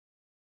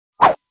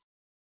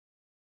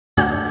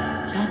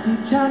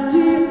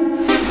Chatty.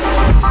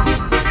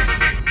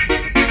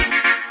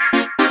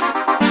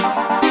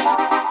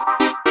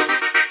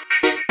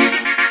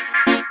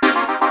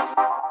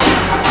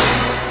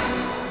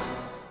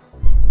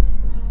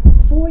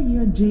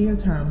 4-year jail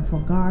term for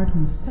guard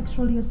who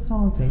sexually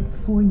assaulted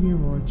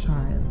 4-year-old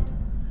child.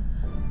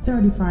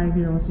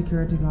 35-year-old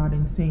security guard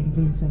in St.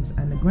 Vincent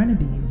and the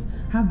Grenadines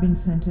have been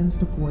sentenced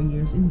to 4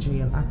 years in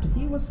jail after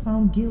he was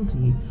found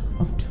guilty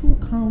of 2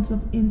 counts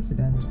of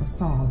incident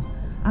assault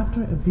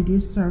after a video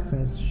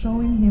surfaced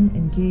showing him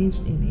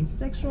engaged in a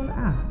sexual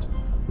act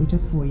with a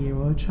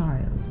 4-year-old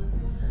child.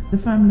 The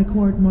family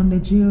court Monday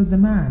jailed the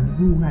man,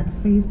 who had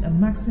faced a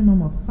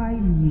maximum of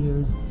 5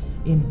 years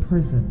in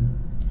prison.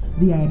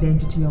 The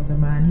identity of the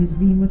man is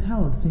being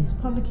withheld since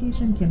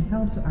publication can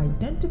help to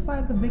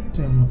identify the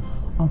victim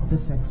of the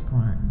sex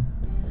crime.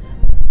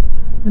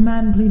 The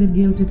man pleaded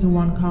guilty to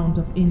 1 count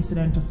of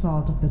incident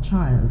assault of the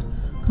child,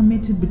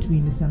 committed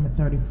between December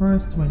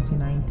 31st,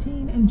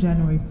 2019 and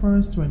January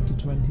 1st,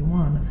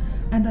 2021,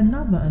 and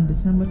another on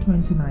December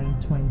 29,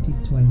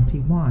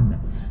 2021,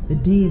 the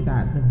day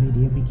that the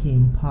video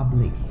became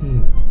public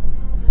here.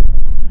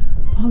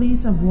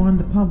 Police have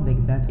warned the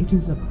public that it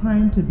is a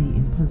crime to be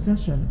in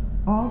possession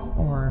of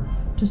or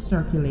to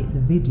circulate the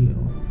video.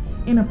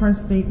 In a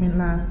press statement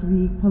last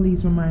week,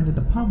 police reminded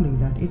the public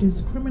that it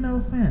is a criminal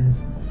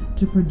offense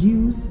to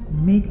produce,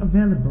 make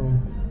available,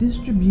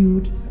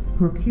 distribute,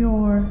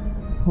 procure,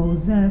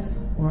 possess,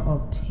 or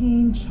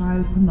obtain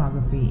child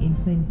pornography in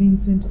St.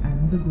 Vincent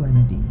and the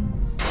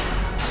Grenadines.